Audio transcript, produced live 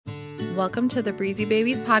Welcome to the Breezy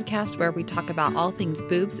Babies podcast, where we talk about all things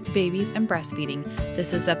boobs, babies, and breastfeeding.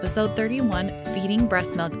 This is episode 31, Feeding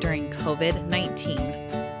Breast Milk During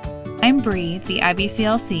COVID-19. I'm Bree, the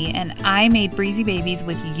IBCLC, and I made Breezy Babies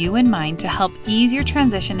with you in mind to help ease your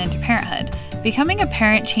transition into parenthood. Becoming a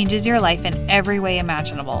parent changes your life in every way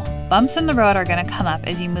imaginable. Bumps in the road are going to come up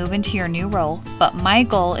as you move into your new role, but my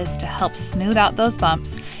goal is to help smooth out those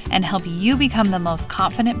bumps and help you become the most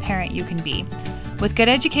confident parent you can be. With good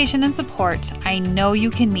education and support, I know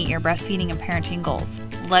you can meet your breastfeeding and parenting goals.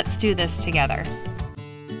 Let's do this together.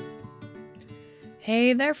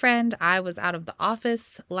 Hey there, friend. I was out of the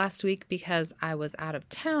office last week because I was out of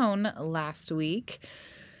town last week.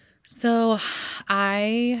 So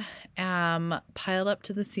I am piled up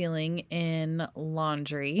to the ceiling in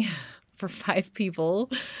laundry for 5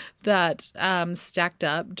 people that stacked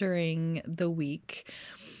up during the week.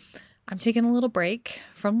 I'm taking a little break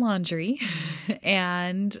from laundry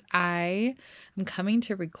and I am coming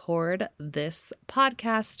to record this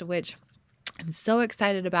podcast, which I'm so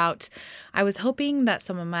excited about. I was hoping that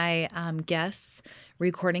some of my guests'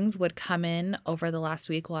 recordings would come in over the last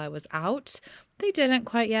week while I was out. They didn't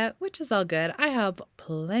quite yet, which is all good. I have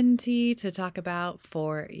plenty to talk about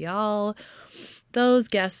for y'all. Those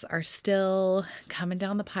guests are still coming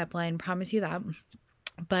down the pipeline, promise you that.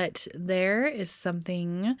 But there is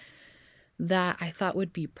something that I thought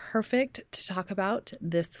would be perfect to talk about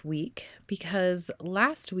this week, because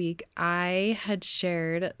last week I had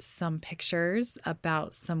shared some pictures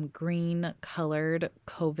about some green colored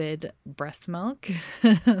COVID breast milk.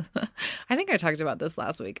 I think I talked about this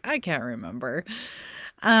last week. I can't remember.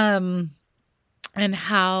 And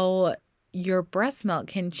how your breast milk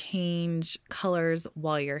can change colors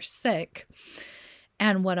while you're sick.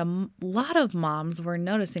 And what a lot of moms were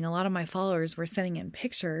noticing, a lot of my followers were sending in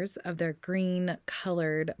pictures of their green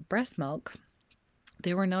colored breast milk.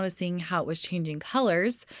 They were noticing how it was changing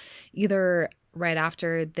colors, either right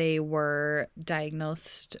after they were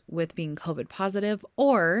diagnosed with being COVID positive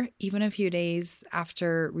or even a few days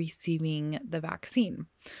after receiving the vaccine.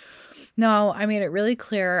 Now, I made it really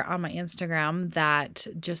clear on my Instagram that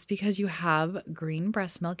just because you have green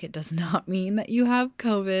breast milk, it does not mean that you have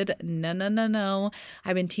COVID. No.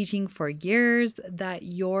 I've been teaching for years that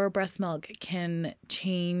your breast milk can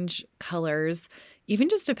change colors, even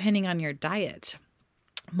just depending on your diet.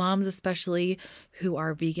 Moms, especially who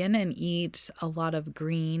are vegan and eat a lot of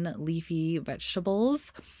green leafy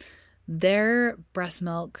vegetables, their breast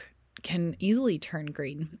milk can easily turn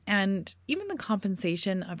green. And even the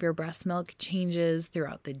compensation of your breast milk changes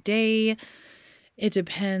throughout the day. It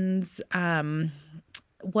depends,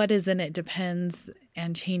 what is in it depends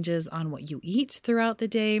and changes on what you eat throughout the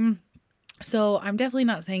day. So I'm definitely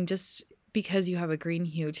not saying just because you have a green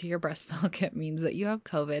hue to your breast milk, it means that you have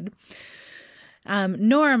COVID.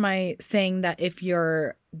 Nor am I saying that if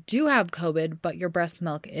you do have COVID, but your breast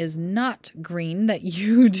milk is not green, that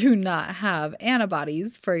you do not have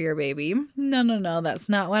antibodies for your baby. No, that's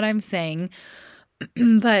not what I'm saying.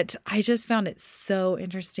 But I just found it so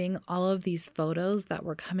interesting, all of these photos that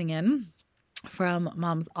were coming in from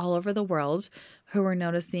moms all over the world who were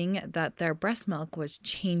noticing that their breast milk was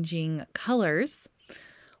changing colors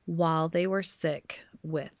while they were sick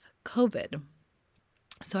with COVID.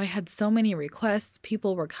 So I had so many requests.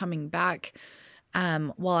 People were coming back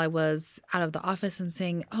while I was out of the office and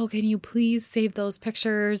saying, oh, can you please save those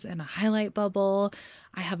pictures in a highlight bubble?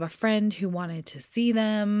 I have a friend who wanted to see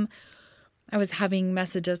them. I was having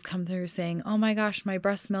messages come through saying, oh my gosh, my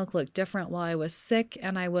breast milk looked different while I was sick.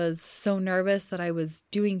 And I was so nervous that I was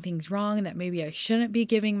doing things wrong and that maybe I shouldn't be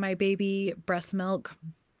giving my baby breast milk.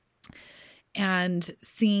 And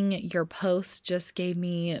seeing your post just gave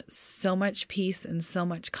me so much peace and so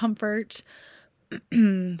much comfort.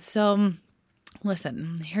 So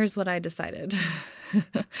listen, here's what I decided.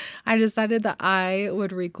 I decided that I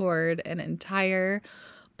would record an entire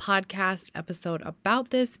podcast episode about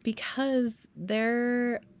this because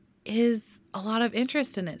there is a lot of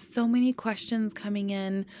interest in it. So many questions coming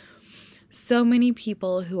in. So many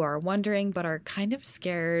people who are wondering but are kind of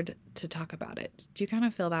scared to talk about it. Do you kind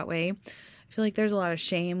of feel that way? I feel like there's a lot of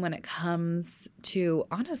shame when it comes to,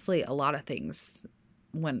 honestly, a lot of things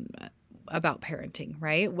about parenting,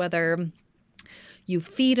 right? Whether you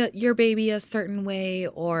feed your baby a certain way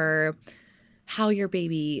or how your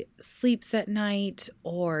baby sleeps at night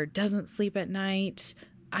or doesn't sleep at night.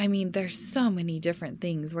 I mean, there's so many different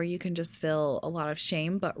things where you can just feel a lot of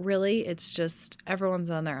shame, but really it's just everyone's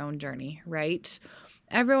on their own journey, right?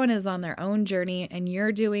 Everyone is on their own journey and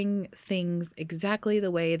you're doing things exactly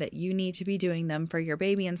the way that you need to be doing them for your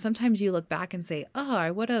baby. And sometimes you look back and say, oh,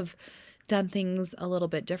 I would have done things a little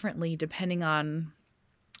bit differently depending on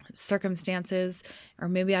circumstances, or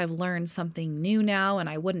maybe I've learned something new now and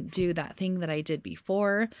I wouldn't do that thing that I did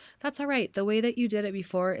before. That's all right. The way that you did it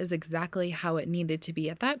before is exactly how it needed to be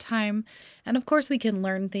at that time. And of course, we can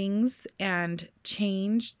learn things and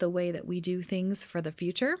change the way that we do things for the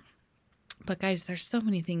future. But guys, there's so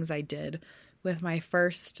many things I did with my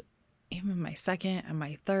first, even my second and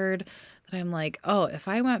my third, that I'm like, oh, if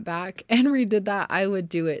I went back and redid that, I would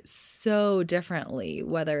do it so differently,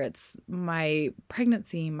 whether it's my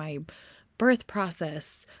pregnancy, my birth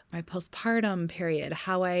process, my postpartum period,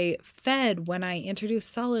 how I fed when I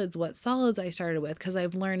introduced solids, what solids I started with, because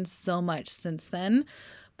I've learned so much since then.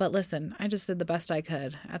 But listen, I just did the best I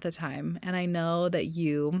could at the time, and I know that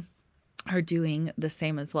you are doing the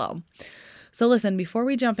same as well. So listen, before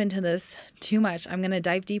we jump into this too much, I'm going to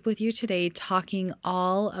dive deep with you today talking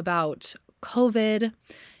all about COVID.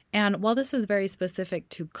 And while this is very specific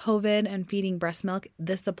to COVID and feeding breast milk,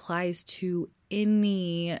 this applies to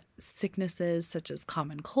any sicknesses such as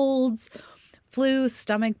common colds, flu,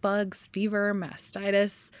 stomach bugs, fever,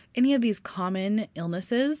 mastitis, any of these common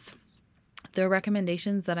illnesses. The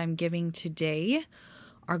recommendations that I'm giving today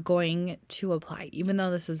are going to apply. Even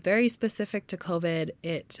though this is very specific to COVID,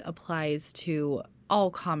 it applies to all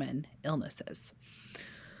common illnesses.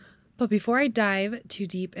 But before I dive too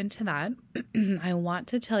deep into that, I want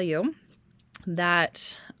to tell you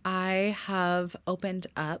that I have opened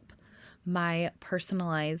up my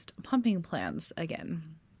personalized pumping plans again.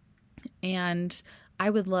 And I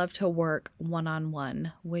would love to work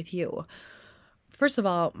one-on-one with you. First of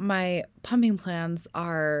all, my pumping plans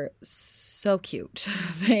are so cute.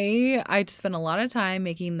 I spend a lot of time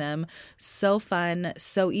making them so fun,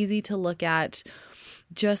 so easy to look at,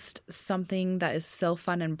 just something that is so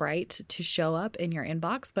fun and bright to show up in your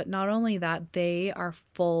inbox. But not only that, they are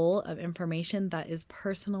full of information that is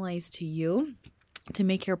personalized to you to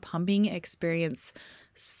make your pumping experience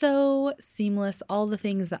so seamless. All the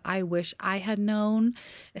things that I wish I had known,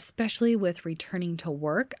 especially with returning to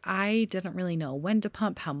work. I didn't really know when to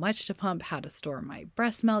pump, how much to pump, how to store my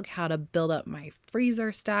breast milk, how to build up my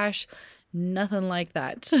freezer stash. Nothing like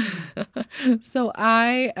that. So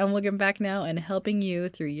I am looking back now and helping you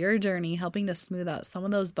through your journey, helping to smooth out some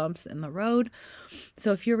of those bumps in the road.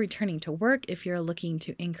 So if you're returning to work, if you're looking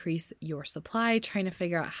to increase your supply, trying to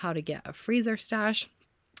figure out how to get a freezer stash,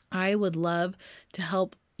 I would love to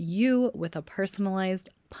help you with a personalized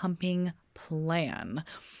pumping plan.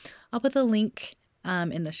 I'll put the link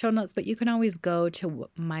in the show notes, but you can always go to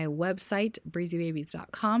my website,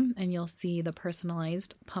 breezybabies.com, and you'll see the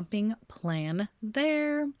personalized pumping plan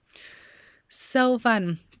there. So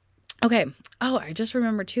fun. Okay. Oh, I just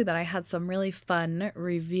remembered too that I had some really fun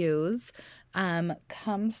reviews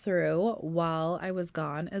come through while I was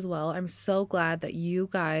gone as well. I'm so glad that you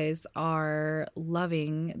guys are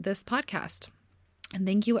loving this podcast. And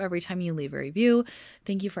thank you every time you leave a review.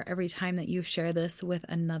 Thank you for every time that you share this with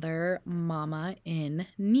another mama in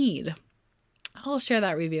need. I'll share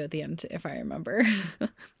that review at the end if I remember.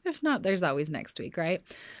 If not, there's always next week, right?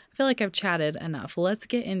 I feel like I've chatted enough. Let's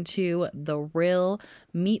get into the real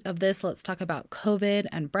meat of this. Let's talk about COVID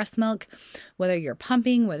and breast milk. Whether you're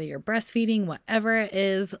pumping, whether you're breastfeeding, whatever it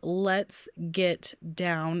is, let's get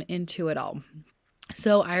down into it all.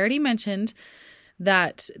 So I already mentioned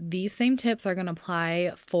that these same tips are going to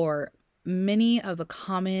apply for many of the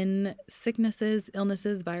common sicknesses,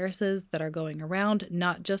 illnesses, viruses that are going around,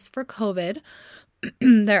 not just for COVID.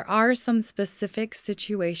 There are some specific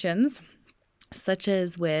situations, such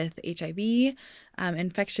as with HIV,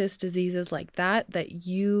 infectious diseases like that, that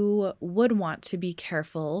you would want to be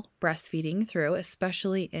careful breastfeeding through,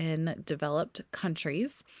 especially in developed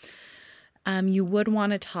countries. You would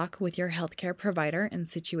want to talk with your healthcare provider in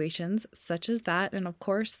situations such as that. And of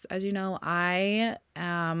course, as you know, I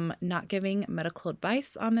am not giving medical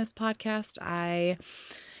advice on this podcast. I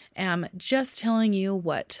am just telling you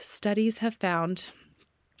what studies have found.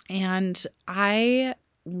 And I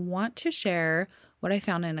want to share what I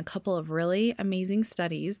found in a couple of really amazing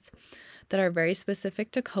studies that are very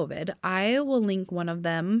specific to COVID. I will link one of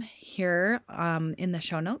them here in the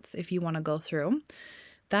show notes if you want to go through.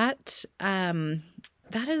 That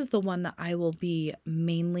is the one that I will be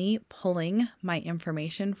mainly pulling my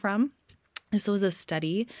information from. This was a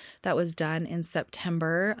study that was done in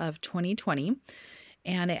September of 2020,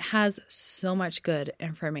 and it has so much good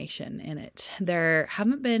information in it. There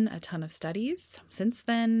haven't been a ton of studies since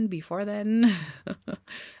then, before then,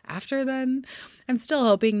 after then. I'm still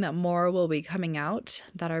hoping that more will be coming out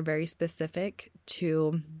that are very specific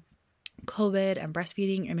to COVID and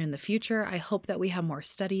breastfeeding. And in the future, I hope that we have more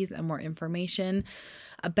studies and more information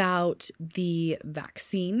about the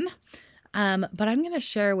vaccine. But I'm going to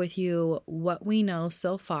share with you what we know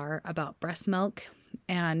so far about breast milk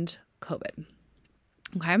and COVID.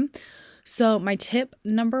 Okay. So my tip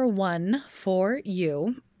number one for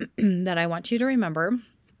you that I want you to remember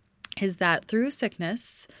is that through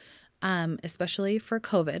sickness, especially for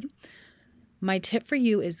COVID, my tip for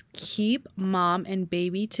you is keep mom and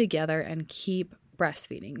baby together and keep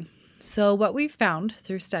breastfeeding. So what we've found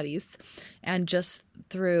through studies and just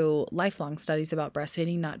through lifelong studies about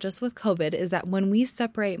breastfeeding, not just with COVID, is that when we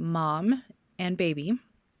separate mom and baby,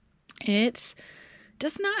 it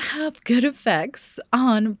does not have good effects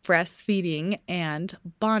on breastfeeding and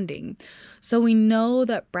bonding. So we know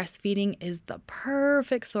that breastfeeding is the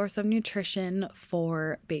perfect source of nutrition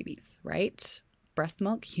for babies, right? Breast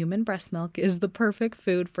milk, human breast milk, is the perfect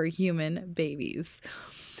food for human babies.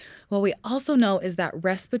 What we also know is that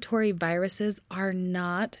respiratory viruses are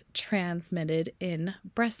not transmitted in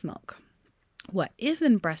breast milk. What is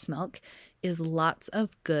in breast milk is lots of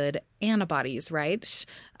good antibodies, right?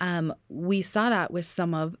 We saw that with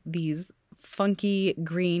some of these funky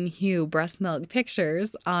green hue breast milk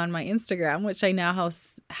pictures on my Instagram, which I now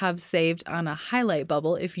have saved on a highlight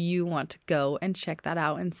bubble if you want to go and check that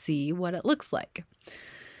out and see what it looks like.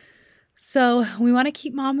 So we want to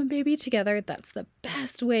keep mom and baby together. That's the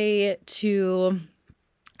best way to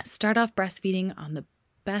start off breastfeeding on the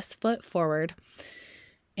best foot forward.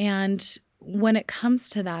 And when it comes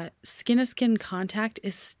to that, skin-to-skin contact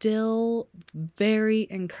is still very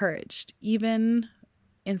encouraged, even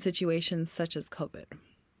in situations such as COVID.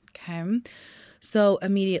 Okay. So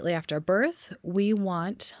immediately after birth, we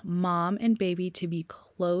want mom and baby to be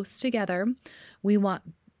close together. We want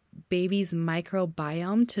baby's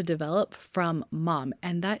microbiome to develop from mom,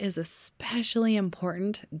 and that is especially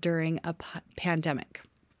important during a pandemic.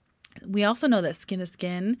 We also know that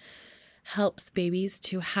skin-to-skin helps babies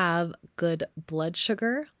to have good blood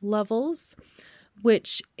sugar levels,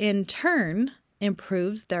 which in turn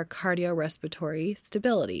improves their cardiorespiratory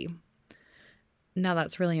stability. Now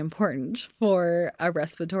that's really important for a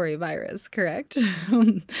respiratory virus, correct?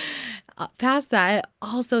 Past that, it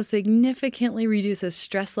also significantly reduces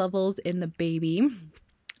stress levels in the baby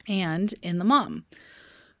and in the mom.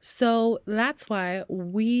 So that's why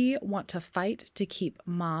we want to fight to keep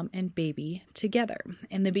mom and baby together.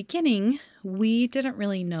 In the beginning, we didn't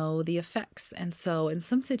really know the effects. And so in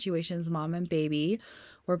some situations, mom and baby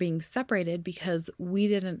were being separated because we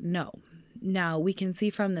didn't know. Now we can see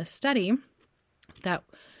from this study that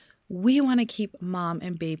we want to keep mom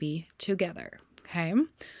and baby together. Okay.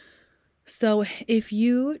 So if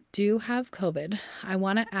you do have COVID, I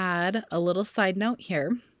want to add a little side note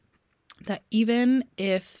here that even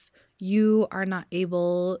if you are not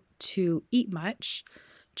able to eat much,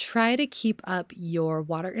 try to keep up your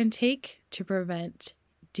water intake to prevent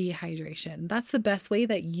dehydration. That's the best way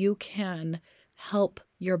that you can help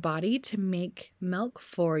your body to make milk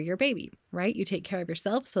for your baby, right? You take care of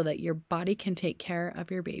yourself so that your body can take care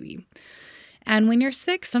of your baby. And when you're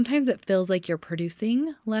sick, sometimes it feels like you're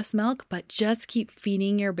producing less milk, but just keep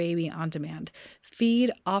feeding your baby on demand.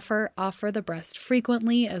 Feed, offer the breast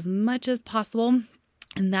frequently as much as possible.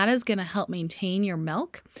 And that is going to help maintain your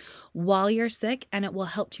milk while you're sick, and it will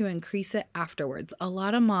help to increase it afterwards. A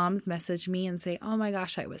lot of moms message me and say, oh my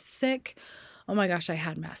gosh, I was sick. Oh my gosh, I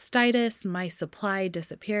had mastitis. My supply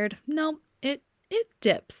disappeared. No, it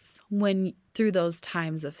dips through those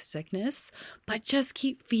times of sickness, but just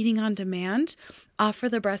keep feeding on demand, offer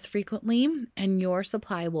the breast frequently, and your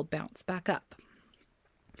supply will bounce back up.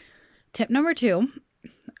 Tip number 2,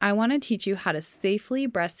 I want to teach you how to safely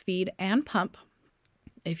breastfeed and pump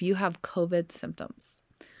if you have COVID symptoms.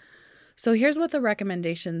 So here's what the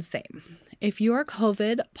recommendations say. If you are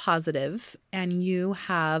COVID positive and you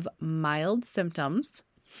have mild symptoms,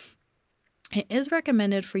 it is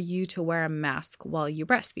recommended for you to wear a mask while you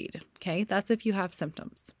breastfeed. Okay, that's if you have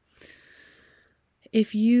symptoms.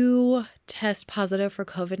 If you test positive for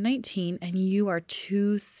COVID-19 and you are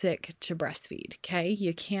too sick to breastfeed, okay,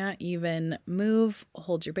 you can't even move,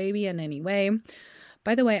 hold your baby in any way.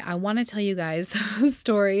 By the way, I want to tell you guys a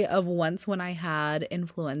story of once when I had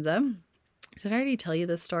influenza. Did I already tell you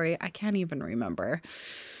this story? I can't even remember.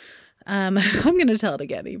 I'm going to tell it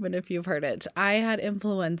again, even if you've heard it. I had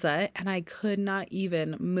influenza and I could not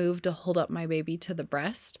even move to hold up my baby to the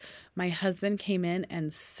breast. My husband came in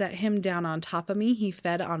and set him down on top of me. He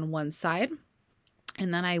fed on one side,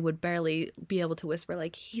 and then I would barely be able to whisper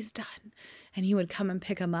like, he's done. And he would come and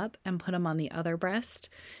pick him up and put him on the other breast,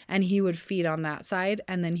 and he would feed on that side,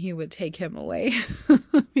 and then he would take him away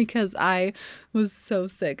because I was so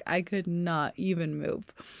sick. I could not even move.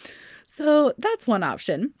 So that's one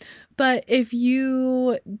option. But if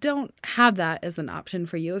you don't have that as an option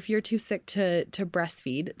for you, if you're too sick to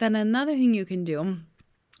breastfeed, then another thing you can do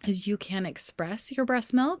is you can express your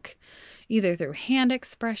breast milk either through hand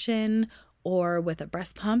expression or with a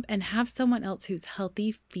breast pump, and have someone else who's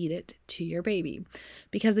healthy feed it to your baby.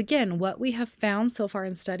 Because again, what we have found so far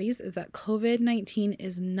in studies is that COVID-19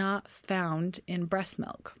 is not found in breast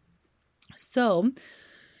milk. So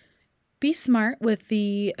be smart with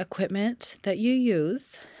the equipment that you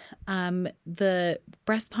use. The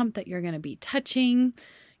breast pump that you're going to be touching,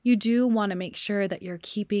 you do want to make sure that you're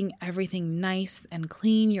keeping everything nice and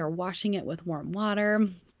clean. You're washing it with warm water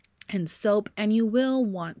and soap, and you will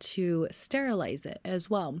want to sterilize it as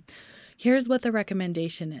well. Here's what the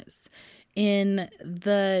recommendation is. In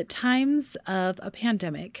the times of a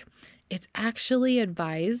pandemic, it's actually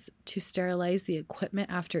advised to sterilize the equipment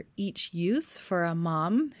after each use for a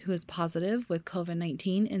mom who is positive with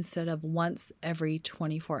COVID-19 instead of once every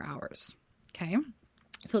 24 hours. Okay?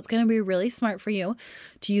 So it's going to be really smart for you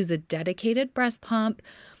to use a dedicated breast pump.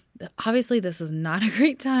 Obviously, this is not a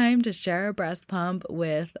great time to share a breast pump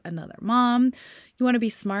with another mom. You want to be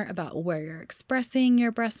smart about where you're expressing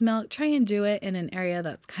your breast milk. Try and do it in an area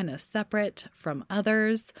that's kind of separate from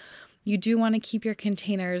others. You do want to keep your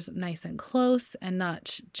containers nice and close and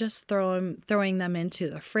not just throwing them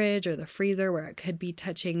into the fridge or the freezer where it could be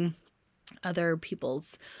touching other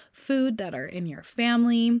people's food that are in your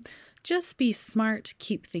family. Just be smart,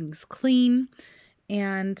 keep things clean,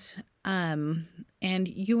 and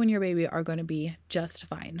you and your baby are going to be just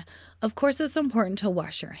fine. Of course, it's important to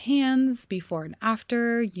wash your hands before and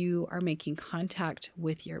after you are making contact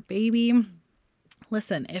with your baby.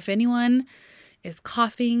 Listen, if anyone is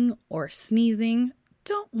coughing or sneezing,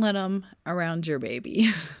 don't let them around your baby.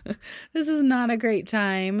 This is not a great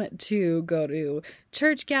time to go to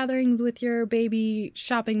church gatherings with your baby,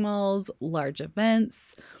 shopping malls, large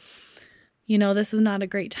events. This is not a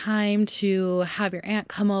great time to have your aunt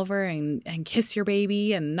come over and kiss your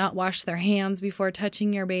baby and not wash their hands before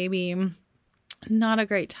touching your baby. Not a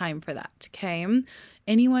great time for that, okay?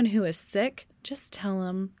 Anyone who is sick, just tell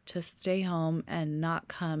them to stay home and not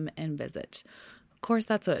come and visit. Of course,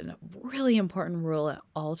 that's a really important rule at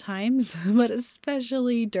all times, but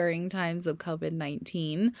especially during times of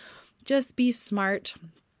COVID-19. Just be smart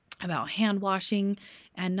about hand washing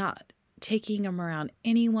and not taking them around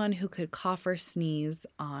anyone who could cough or sneeze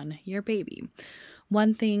on your baby.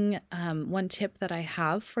 One tip that I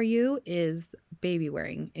have for you is baby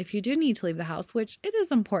wearing. If you do need to leave the house, which it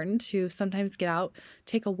is important to sometimes get out,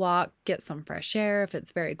 take a walk, get some fresh air if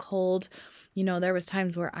it's very cold. There was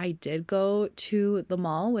times where I did go to the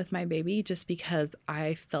mall with my baby just because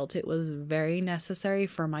I felt it was very necessary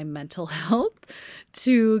for my mental health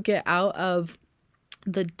to get out of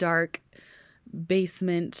the dark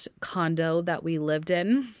basement condo that we lived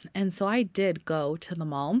in. And so I did go to the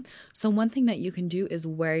mall. So one thing that you can do is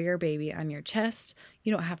wear your baby on your chest.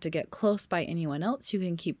 You don't have to get close by anyone else. You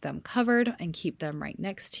can keep them covered and keep them right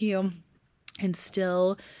next to you and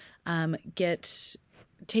still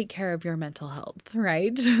take care of your mental health,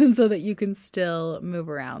 right? So that you can still move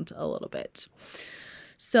around a little bit.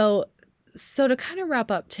 So to kind of wrap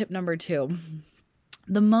up tip number 2,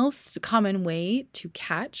 the most common way to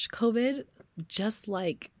catch COVID, just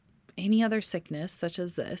like any other sickness such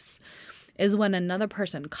as this, is when another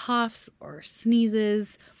person coughs or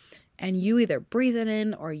sneezes and you either breathe it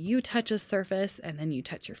in or you touch a surface and then you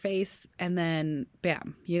touch your face and then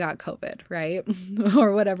bam, you got COVID, right?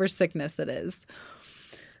 Or whatever sickness it is.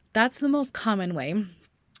 That's the most common way.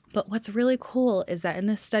 But what's really cool is that in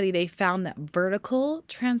this study, they found that vertical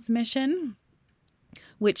transmission,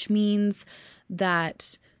 which means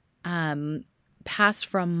that passed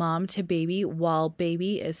from mom to baby while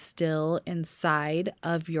baby is still inside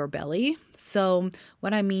of your belly. So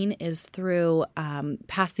what I mean is through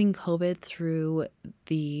passing COVID through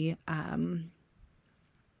the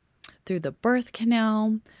birth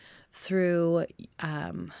canal, through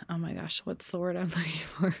oh my gosh, what's the word I'm looking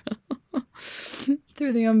for?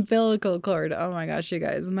 Through the umbilical cord. Oh my gosh, you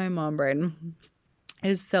guys, my mom brain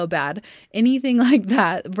is so bad. Anything like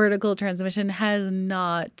that, vertical transmission, has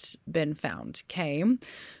not been found, okay?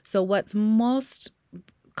 So what's most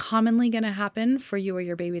commonly going to happen for you or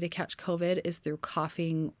your baby to catch COVID is through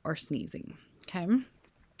coughing or sneezing, okay?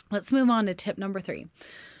 Let's move on to tip number 3.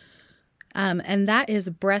 And that is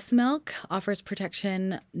breast milk offers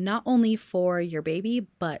protection not only for your baby,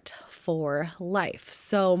 but for life.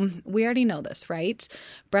 So we already know this, right?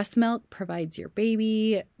 Breast milk provides your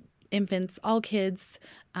baby, infants, all kids,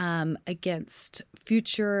 against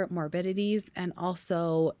future morbidities and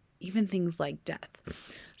also even things like death.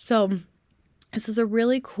 So This is a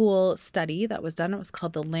really cool study that was done. It was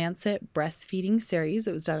called the Lancet Breastfeeding Series.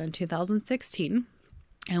 It was done in 2016.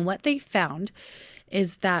 And what they found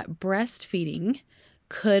is that breastfeeding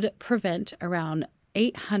could prevent around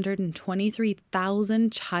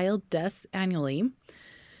 823,000 child deaths annually.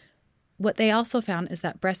 What they also found is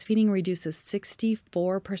that breastfeeding reduces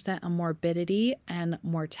 64% of morbidity and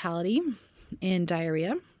mortality in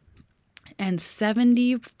diarrhea, and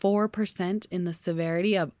 74% in the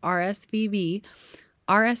severity of RSV,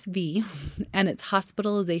 and its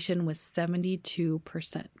hospitalization was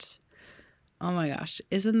 72%. Oh my gosh,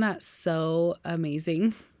 isn't that so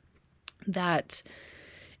amazing that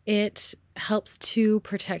it helps to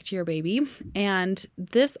protect your baby? And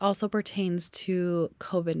this also pertains to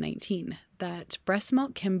COVID-19, that breast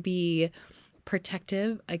milk can be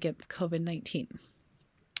protective against COVID-19.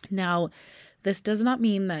 Now, this does not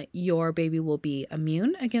mean that your baby will be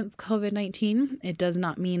immune against COVID-19. It does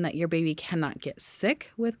not mean that your baby cannot get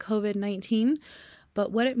sick with COVID-19.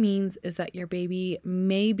 But what it means is that your baby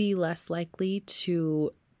may be less likely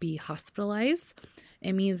to be hospitalized.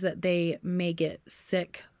 It means that they may get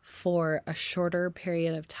sick for a shorter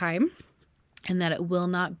period of time and that it will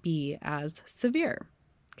not be as severe.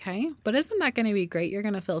 Okay? But isn't that going to be great? You're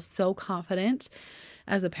going to feel so confident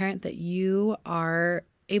as a parent that you are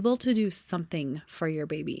able to do something for your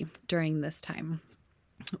baby during this time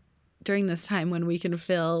when we can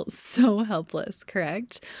feel so helpless,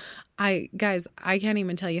 correct? Guys, I can't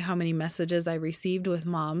even tell you how many messages I received with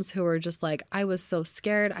moms who were just like, I was so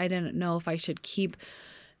scared. I didn't know if I should keep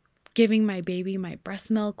giving my baby my breast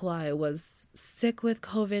milk while I was sick with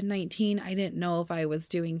COVID-19. I didn't know if I was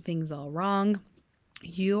doing things all wrong.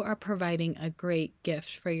 You are providing a great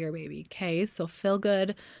gift for your baby, okay? So feel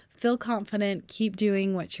good, feel confident, keep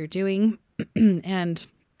doing what you're doing, and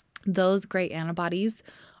those great antibodies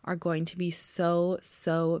are going to be so,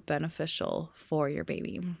 so beneficial for your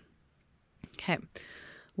baby. Okay,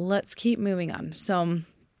 let's keep moving on. So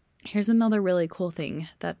here's another really cool thing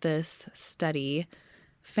that this study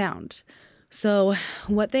found. So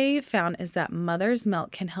what they found is that mother's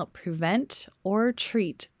milk can help prevent or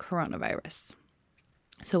treat coronavirus.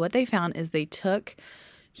 So what they found is they took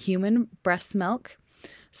human breast milk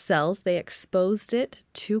cells, they exposed it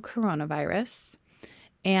to coronavirus,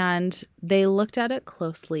 and they looked at it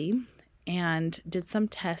closely and did some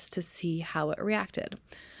tests to see how it reacted.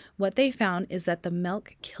 What they found is that the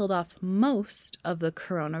milk killed off most of the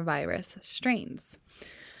coronavirus strains.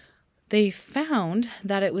 They found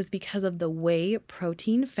that it was because of the whey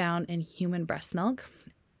protein found in human breast milk.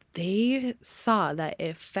 They saw that it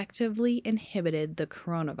effectively inhibited the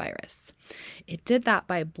coronavirus. It did that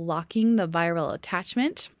by blocking the viral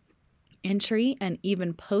attachment, entry, and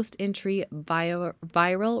even post-entry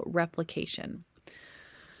viral replication.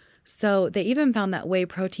 So they even found that whey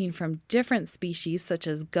protein from different species, such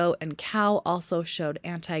as goat and cow, also showed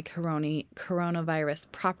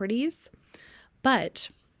anti-coronavirus properties.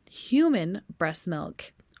 But human breast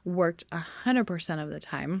milk worked 100% of the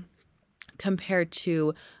time, compared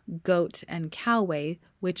to goat and cow whey,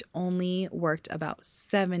 which only worked about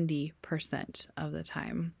 70% of the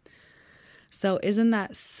time. So isn't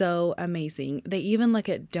that so amazing? They even look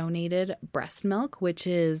at donated breast milk, which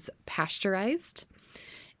is pasteurized,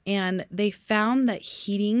 and they found that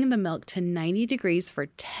heating the milk to 90 degrees for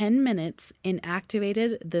 10 minutes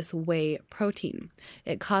inactivated this whey protein.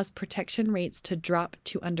 It caused protection rates to drop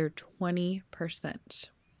to under 20%.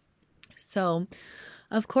 So,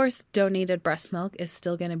 of course, donated breast milk is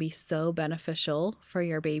still going to be so beneficial for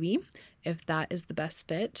your baby if that is the best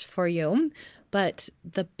fit for you. But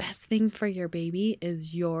the best thing for your baby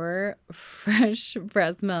is your fresh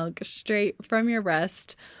breast milk straight from your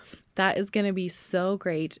breast. That is going to be so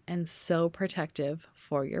great and so protective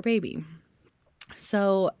for your baby.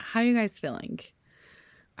 So, how are you guys feeling?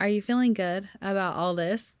 Are you feeling good about all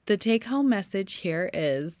this? The take-home message here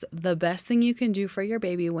is the best thing you can do for your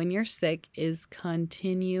baby when you're sick is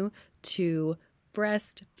continue to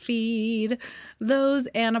breastfeed. Those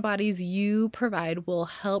antibodies you provide will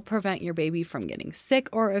help prevent your baby from getting sick,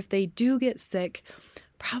 or if they do get sick,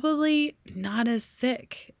 probably not as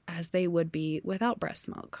sick as they would be without breast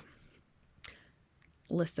milk.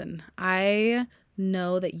 Listen, I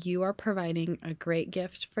know that you are providing a great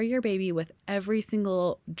gift for your baby with every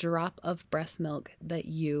single drop of breast milk that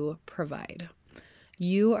you provide.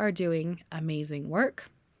 You are doing amazing work.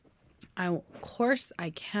 Of course, I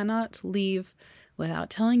cannot leave without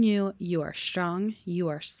telling you, you are strong, you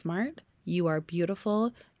are smart, you are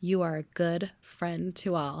beautiful, you are a good friend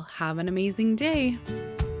to all. Have an amazing day.